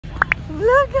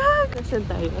Vlogag! Nasaan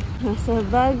tayo? Nasa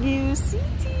Baguio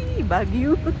City!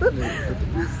 Baguio!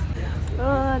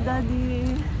 Oh,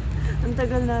 Daddy! Ang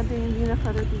tagal natin hindi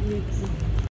nakarating dito.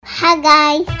 Hi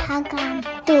guys! Welcome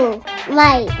to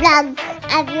my vlog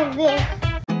everywhere.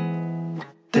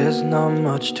 There's not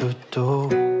much to do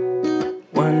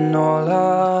when all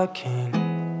I can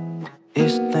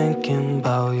is thinking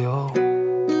about you.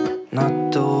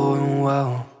 Not doing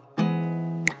well,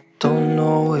 don't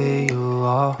know where you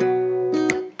are,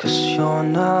 'cause you're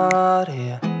not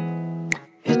here.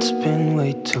 It's been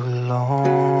way too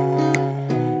long.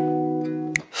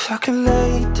 If I could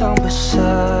lay down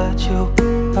beside you,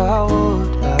 I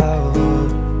would.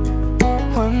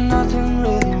 When nothing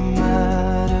really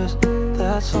matters,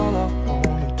 that's all I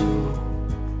wanna do.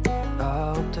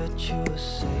 I hope that you are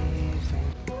safe.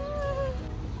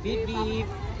 Beep beep.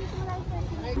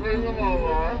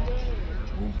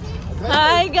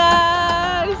 Hi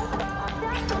guys!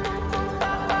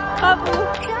 Papu!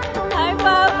 Hi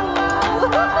Papu!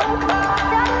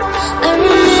 I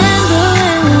remember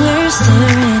when we were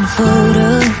staring photo.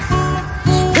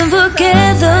 Don't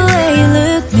forget the way you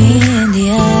look me in the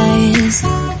eyes.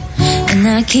 And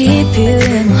I keep you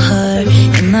in my heart.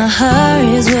 In my heart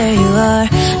is where you are.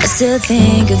 I still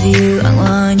think of you. I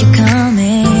want you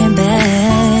coming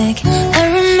back. I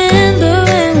remember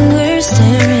when we were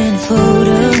staring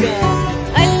photo.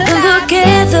 Don't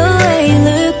forget the way you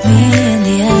look me in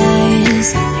the eyes.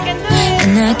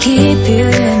 And I keep you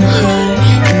in my heart.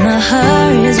 In my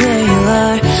heart is where you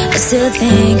are. I still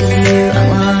think of you. I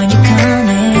want you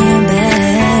coming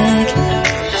back.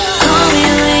 Call me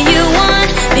when you want.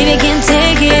 Maybe I can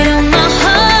take it on my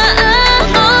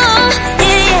heart.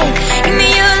 Yeah, yeah. Give me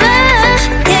your love.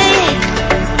 Yeah, yeah.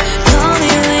 Call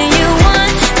me when you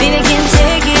want. Maybe I can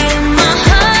take it on my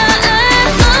heart.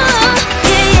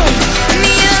 Yeah, yeah. Give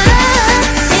me your love.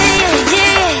 Yeah, yeah,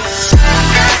 yeah.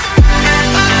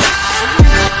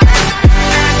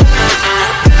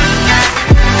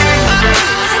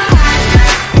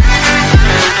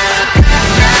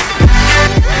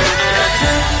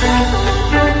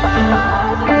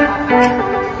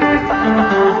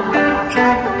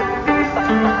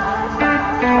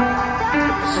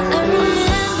 I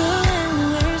remember when we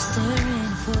were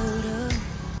staring photo.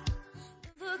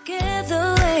 Don't forget the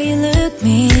way you look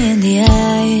me in the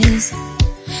eyes.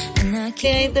 And I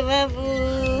Kaya keep ito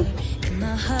Papu! in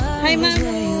my heart Hi, is Mamu.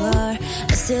 where you are.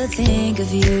 I still think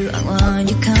of you. I want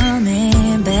you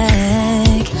coming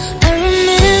back. I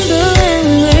remember when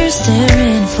we were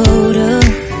staring photo.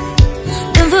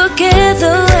 Don't forget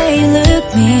the way you look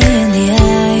me in the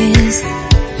eyes.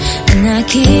 And I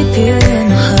keep you in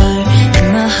my heart. In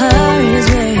my heart is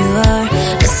where you are.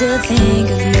 I still think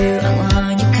of you. I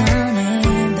want you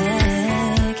coming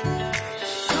back.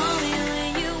 Call me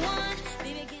when you want.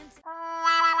 Baby, I can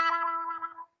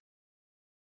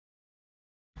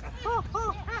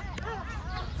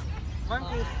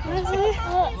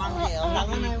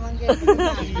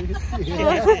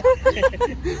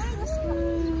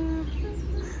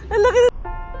Ang laki